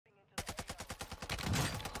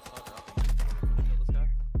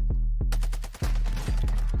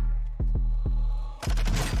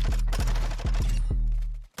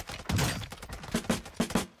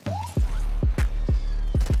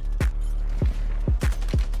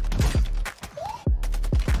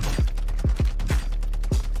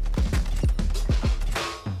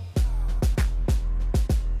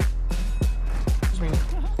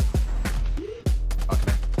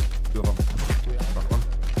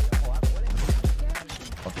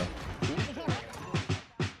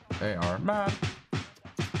They are mad.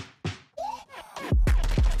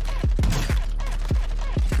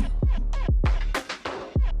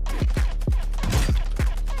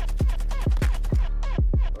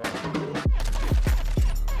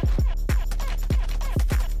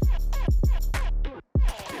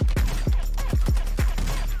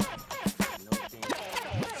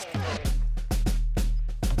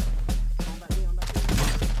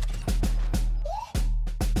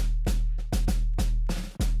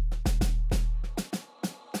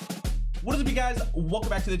 What is up, you guys? Welcome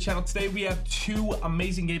back to the channel. Today we have two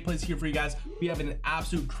amazing gameplays here for you guys. We have an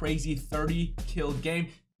absolute crazy 30 kill game.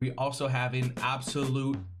 We also have an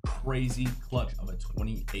absolute crazy clutch of a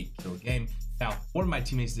 28 kill game. Now, one of my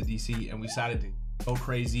teammates did DC and we decided to go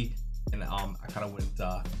crazy, and I kind of went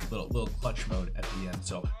little clutch mode at the end.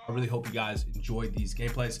 So I really hope you guys enjoyed these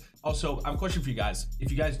gameplays. Also, I have a question for you guys.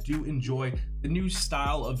 If you guys do enjoy the new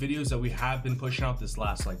style of videos that we have been pushing out this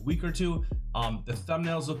last week or two, the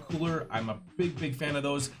thumbnails look cooler. I'm a big fan of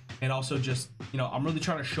those, and also just, you know, I'm really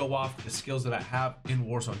trying to show off the skills that I have in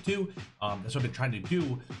Warzone 2. That's what I've been trying to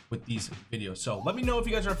do with these videos. So let me know if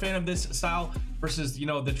you guys are a fan of this style versus, you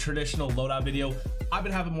know, the traditional loadout video. I've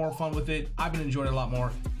been having more fun with it. I've been enjoying it a lot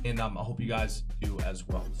more, and I hope you guys do as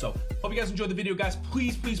well. So hope you guys enjoyed the video, guys.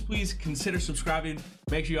 Please consider subscribing.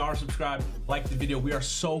 Make sure you are subscribed, like the video. We are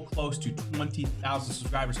so close to 20,000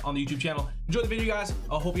 subscribers on the YouTube channel. Enjoy the video, guys.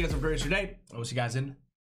 I hope you guys have a very good day. I will see you guys in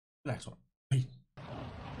the next one. Peace.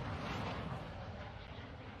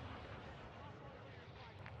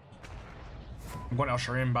 I'm going out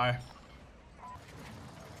Shreem. Bye.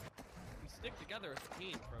 We stick together as a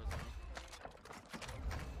team, Frozone.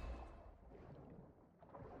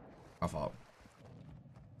 My fault.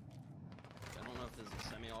 I don't know if this is a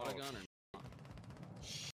semi-auto gun or not.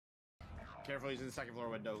 Careful, he's in the second floor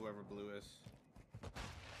window, whoever blue is.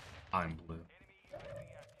 I'm blue.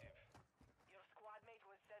 Your squad mate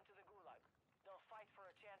was sent to the gulag. They'll fight for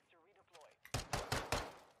a chance to redeploy.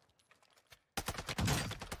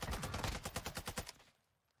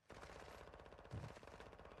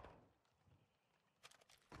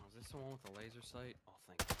 Oh, is this the one with the laser sight? Oh,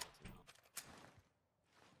 thank God.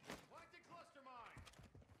 Planting cluster mine.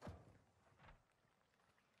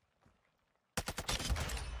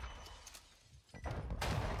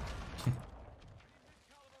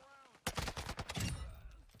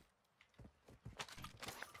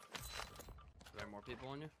 Are there more people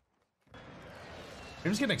on you?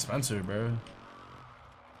 Game's getting expensive, bro. I'm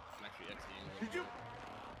actually exiting. Did you?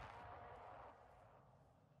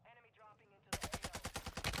 Enemy dropping into the AO.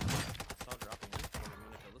 Stop dropping me. I'm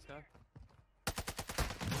gonna kill this guy.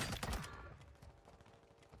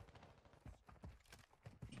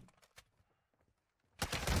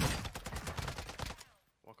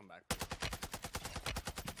 Welcome back.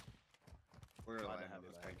 We're Glad to alive. have you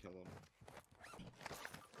Let's back. kill him.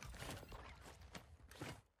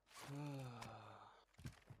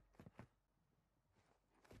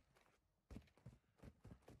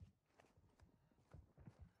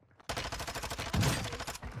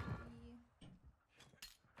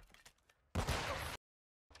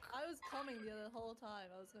 I was coming the whole time.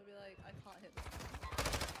 I was gonna be like, I can't hit this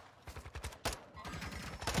guy.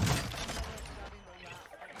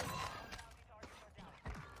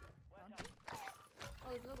 Oh,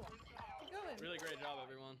 there's another one. Keep going. Really great job,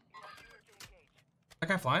 everyone. That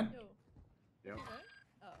guy flying? Yo. Yep. Okay.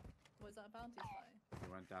 Oh, was that a bounty spy?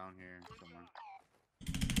 He went down here somewhere.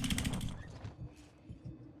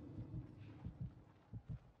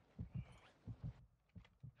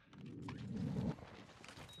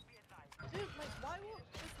 Dude, like, why won't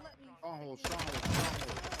this let me? Stronghold, freaking-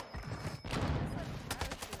 stronghold.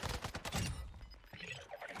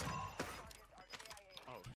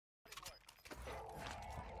 Oh, My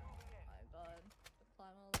god. The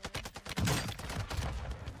climb all the way.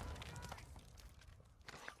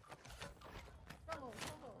 Stronghold.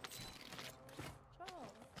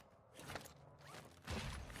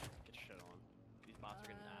 get shit on. These bots are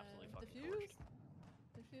getting absolutely fucking Defuse? torched.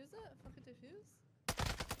 Defuse it? Fucking defuse?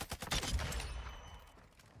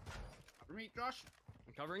 For me, Josh.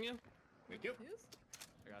 I'm covering you. Thank you. Defuse?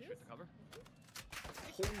 I got you at the cover.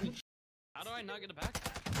 Holy sh**. How do I not get a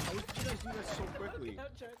backpack? How did you guys do that so quickly?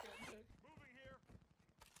 I'm joking.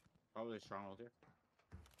 Probably a stronghold here.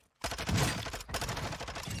 Oh,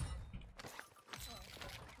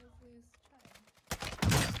 who's these chatting?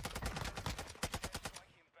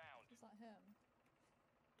 Is that him?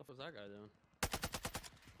 What was that guy doing?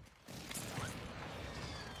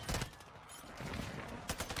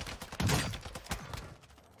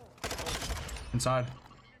 Inside.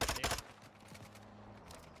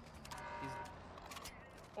 He's...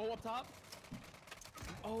 Oh, up top.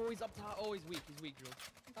 Oh, he's up top. Oh, he's weak. He's weak, Jules.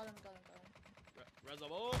 Got him, got him, got him.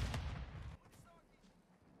 Reservoir.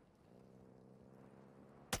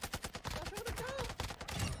 Josh, I wanna go!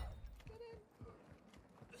 Get in!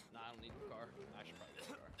 Nah, I don't need the car. I should probably get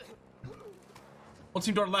the car. Whole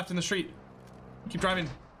team door left in the street. Keep driving.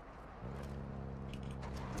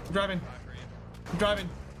 Keep driving. Keep driving.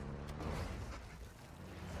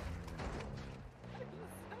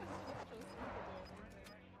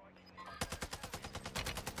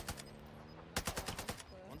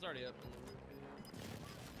 One's already up.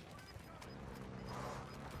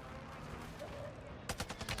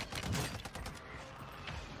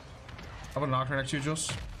 I have a knocker next to you, Jules.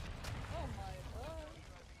 Oh my god.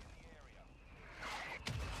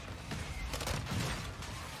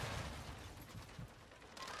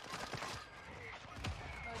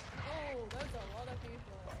 Oh, there's a lot of people.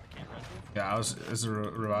 Yeah, it's a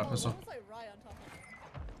revive Oh, pistol. what was like right on top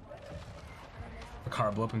of me? A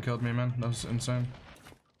car blew up and killed me, man. That was insane.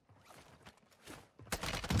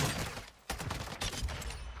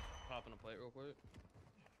 Popping a plate real quick.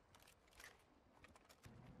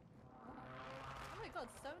 Oh my god,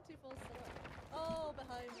 70 full setup. Oh,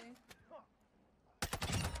 behind me.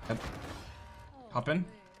 Yep. Oh, Hop in. me.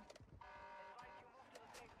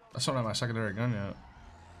 That's not my secondary gun yet. God,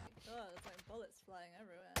 there's like bullets flying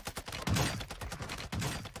everywhere.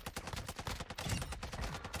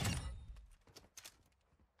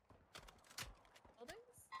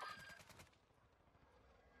 Buildings?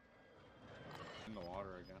 In the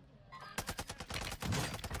water again.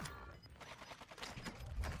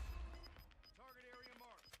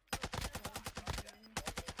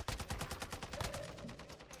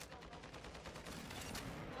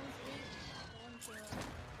 One's weak, one's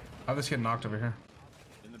I have this kid knocked over here.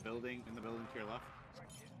 In the building to your left.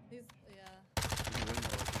 he's, yeah. In the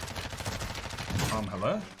window.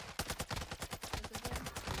 Hello? Precision.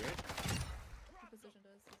 You good? Precision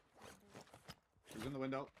does. He's in the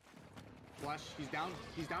window. Flush. He's down.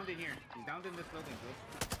 He's downed in here. He's downed in this building, Jules.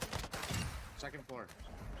 Second floor.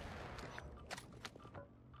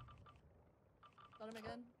 Got him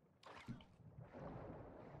again.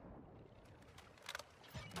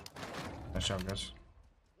 Nice job, guys.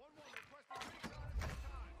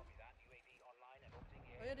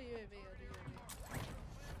 Oh, yeah, the UAV, yeah, the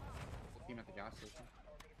UAV. Team at the gas station.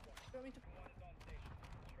 You want me to...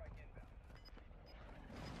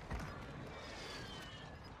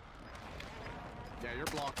 Yeah, you're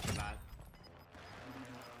blocked for that.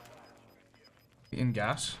 In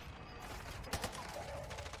gas.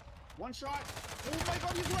 One shot. Oh my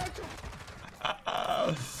god, he's right.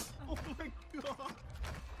 Oh my god.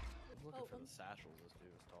 Looking Oh, for the satchels this dude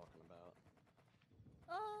was talking about.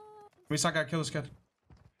 Oh! We saw guy kill this kid.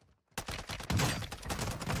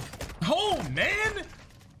 Oh man!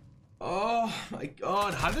 Oh my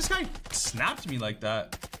god, how did this guy snap me like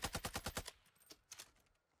that?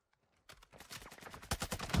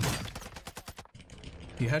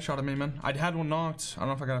 He headshotted me, man. I had one knocked. I don't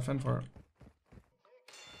know if I got a fin for it.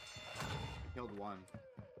 Killed one.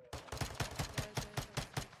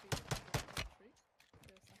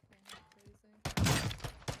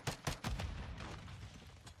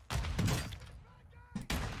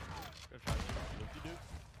 Good try. What you do?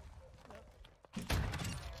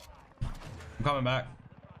 I'm coming back.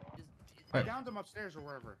 I Wait. downed him upstairs or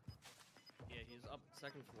wherever. Yeah, he's up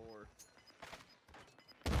second floor.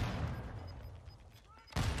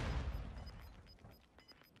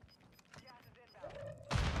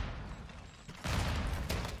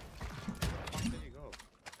 There you go.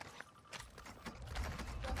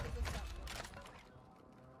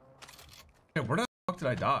 Hey, where the fuck did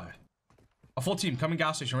I die? A full team coming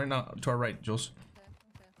gas station right now to our right, Jules. Okay,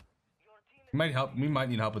 okay. We might help. We might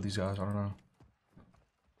need help with these guys. I don't know.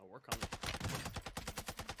 Oh, we're coming.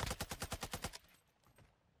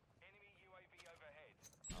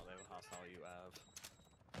 Oh, they have a hostile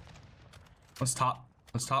UAV. Let's top.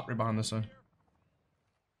 Let's top right behind this one.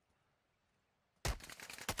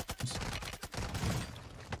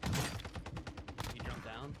 He jumped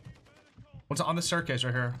down. What's on the staircase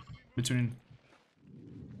right here? Between.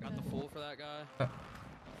 Got the full for that guy.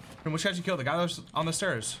 And which guy did you kill? The guy that was on the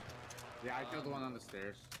stairs. Yeah, I killed the one on the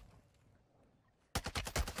stairs.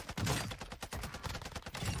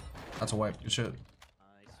 That's a wipe. Good shit. Nice.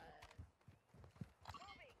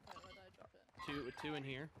 Wait, where did I drop it? Two in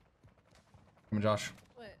here. Come on, Josh.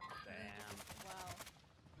 Wait. Damn. Wow.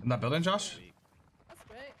 In that building, Josh? Weak. That's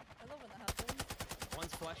great. I love when that happens.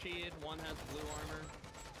 One's fleshy, one has blue armor.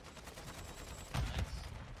 Nice.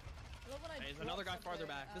 I love when I Hey, there's drop another guy farther something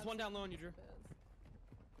back. There's as one down low on you, Drew. it is.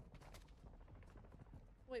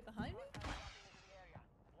 Wait, behind me?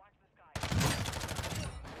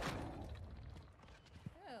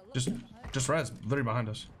 Looks like behind. Just res, literally behind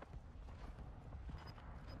us.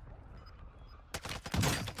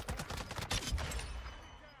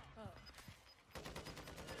 Oh.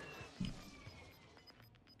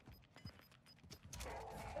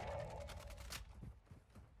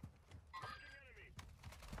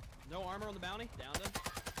 No armor on the bounty. Downed him.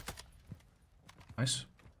 Nice.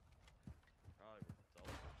 Probably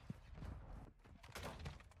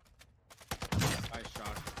Nice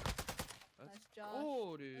shot. Nice Josh.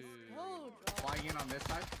 Oh, dude. Oh, drop. Flying in on this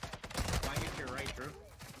side. Flying in to your right, Drew.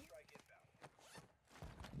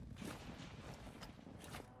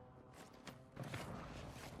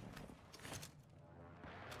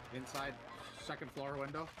 Inside, second floor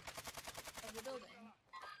window. Of the building.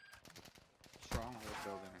 Stronghold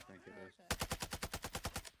building, I think it is. Okay.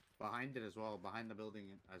 Behind it as well. Behind the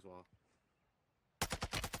building as well.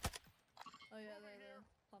 Oh yeah, they're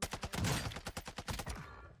pumping.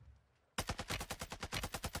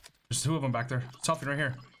 There's two of them back there. Selfie right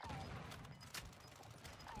here.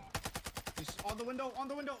 He's on the window. On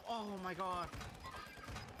the window. Oh my god.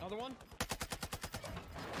 Another one.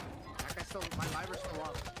 That guy's still. My liver's still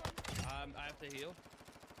up. I have to heal.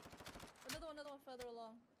 Another one further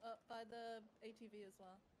along. By the ATV as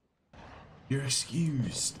well. You're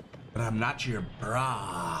excused, but I'm not your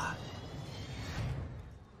bra.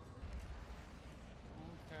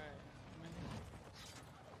 Okay. Enemy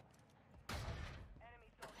soldiers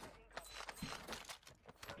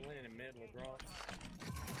incoming. Went in the mid with Ross.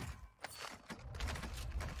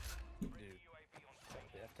 Dude.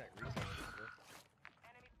 The F-Tech rebound.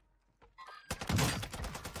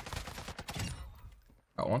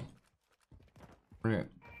 Got one. Brilliant.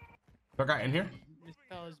 That guy in here? This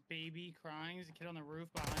fella's baby crying. There's a kid on the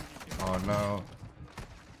roof behind you. Too. Oh no.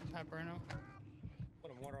 Pat Bruno.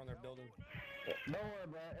 Put a water on their building.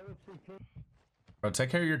 Bro,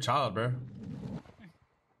 take care of your child, bro.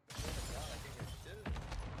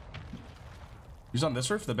 He's on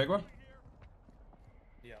this roof, the big one?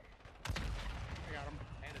 Yeah. I got him.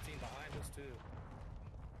 And the team behind us too.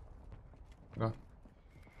 Okay.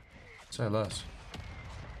 Say less.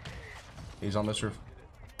 He's on this roof.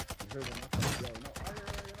 Is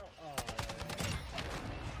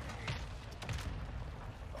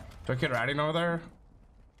that kid riding over there?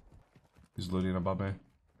 He's looting above me.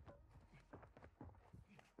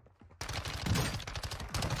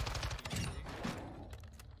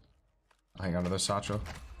 Hang on to this satchel.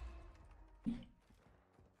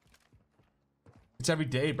 It's every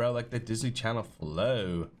day, bro, like the Disney Channel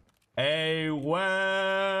flow. Hey,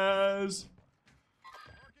 Wes!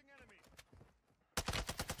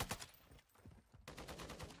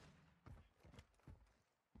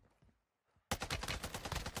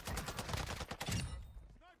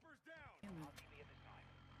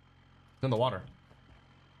 In the water.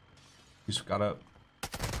 He's got up.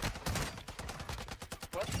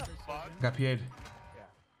 What the fuck? Got PA'd.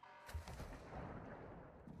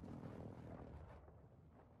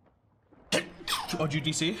 Oh,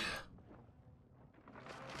 GDC?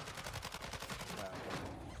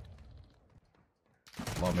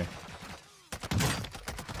 Below me.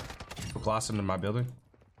 Put glass into my building.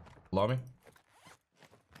 Below me.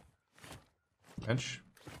 Bench.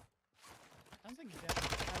 Sounds like he's dead.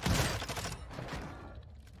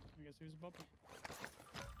 I guess he was above me.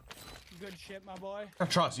 Good shit, my boy.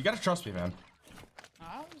 You gotta trust me, man.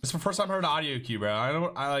 Huh? It's the first time I heard an audio cue,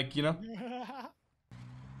 bro. I like, you know.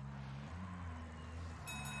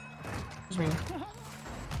 Excuse me.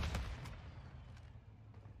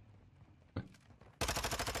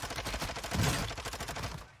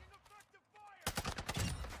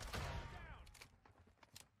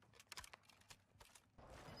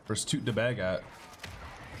 Where's Toot the bag at?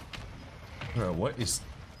 Bro, what is...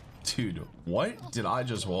 Dude, what did I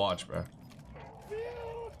just watch, bro? Oh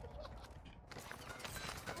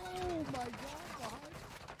my god, behind.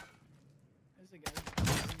 There's a guy.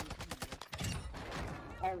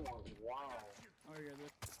 Oh wow. Oh,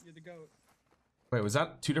 you're the goat. Wait, was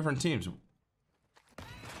that two different teams?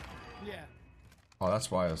 Yeah. Oh, that's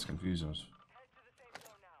why I was confused. Head to the safe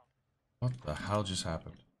zone now. What the hell just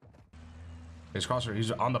happened? He's crosser. He's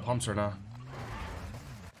on the pumps right now.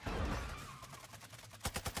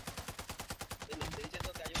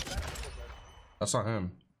 That's not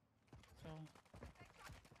him. So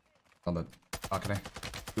On the balcony.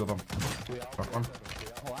 Two of them. Fuck one.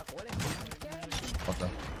 What the?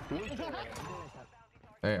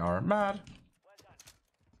 They are mad.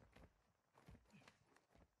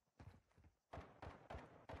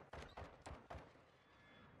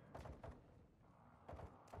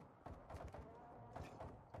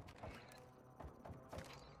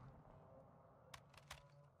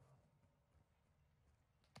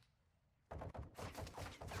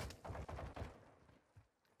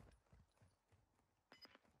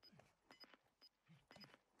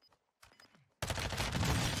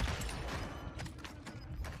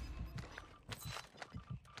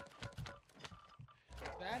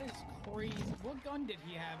 crazy. What gun did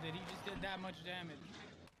he have that he just did that much damage?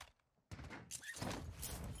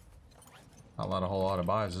 Not a whole lot of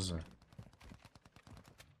buys, is there?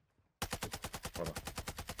 Hold on.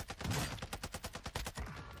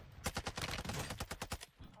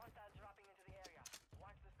 Hostiles dropping into the area.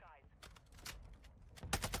 Watch the skies.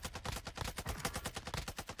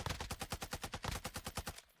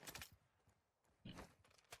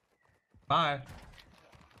 Bye.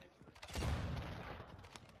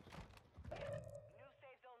 New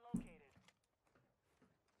safe zone located.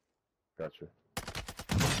 Gotcha.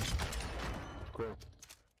 Cool.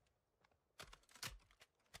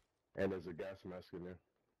 And there's a gas mask in there.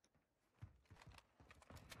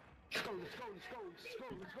 Let's go, let's go, let's go, let's go,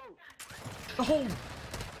 let's go. Oh!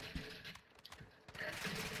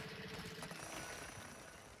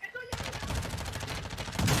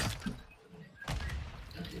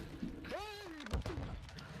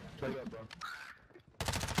 Straight up, bro.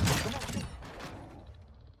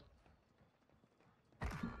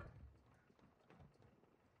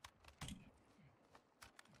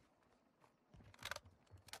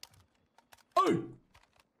 Oh!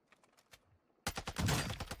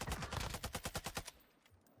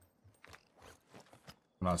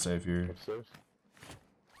 I'm not safe here. Upstairs?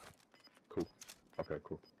 Cool. Okay,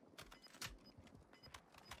 cool.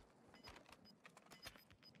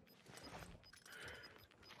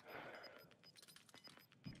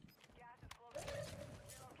 Gas is closing.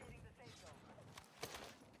 Relocating the safe zone.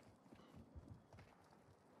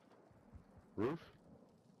 Roof?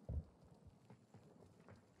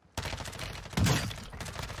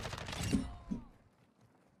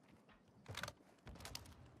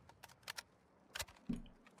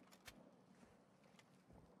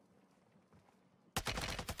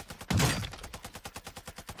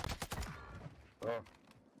 Oh.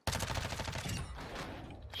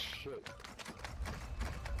 Shit.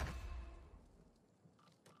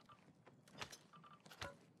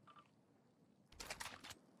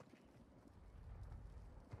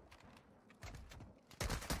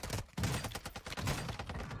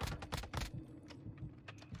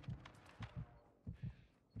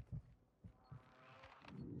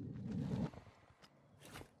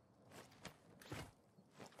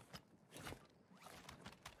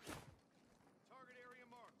 Target area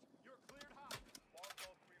marked. You're cleared hot.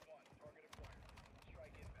 Longbow 3-1. Target acquired.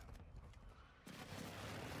 Strike inbound.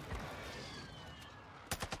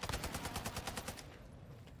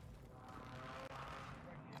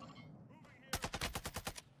 Moving here.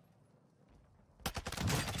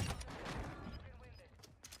 You can win this.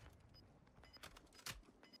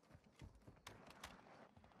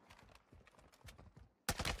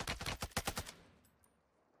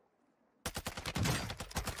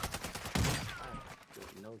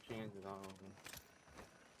 No chances on him.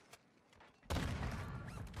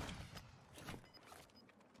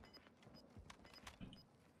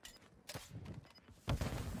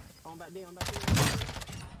 On back there, on back there. 5.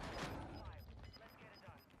 Let's get it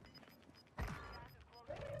done. Gas is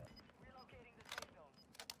closing in. Relocating the safe zone.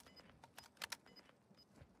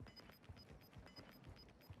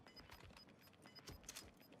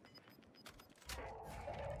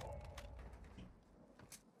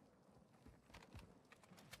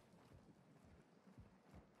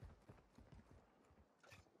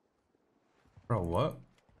 Bro, what?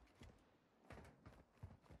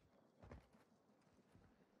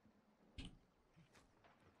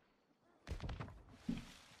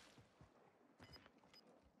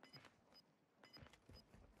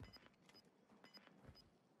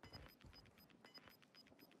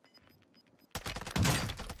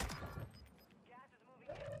 Gas is moving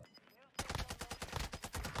in. New safe zone located. You're losing ground.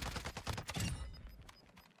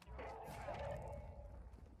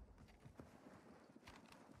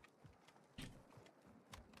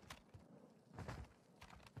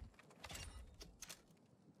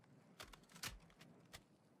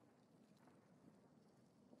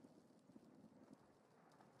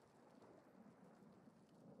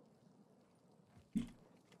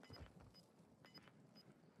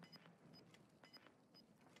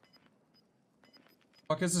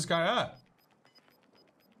 Fuck is this guy at?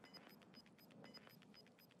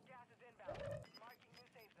 Gas is inbound. Marking new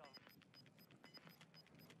safe zone.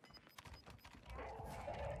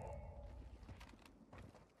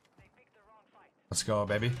 They picked the wrong fight. Let's go,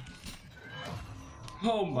 baby.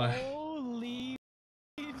 Oh my. Holy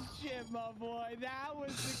shit, my boy. That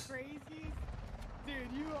was the craziest.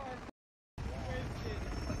 Dude, you are twisted.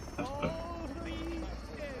 Holy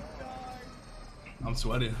shit, dog. I'm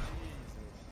sweating.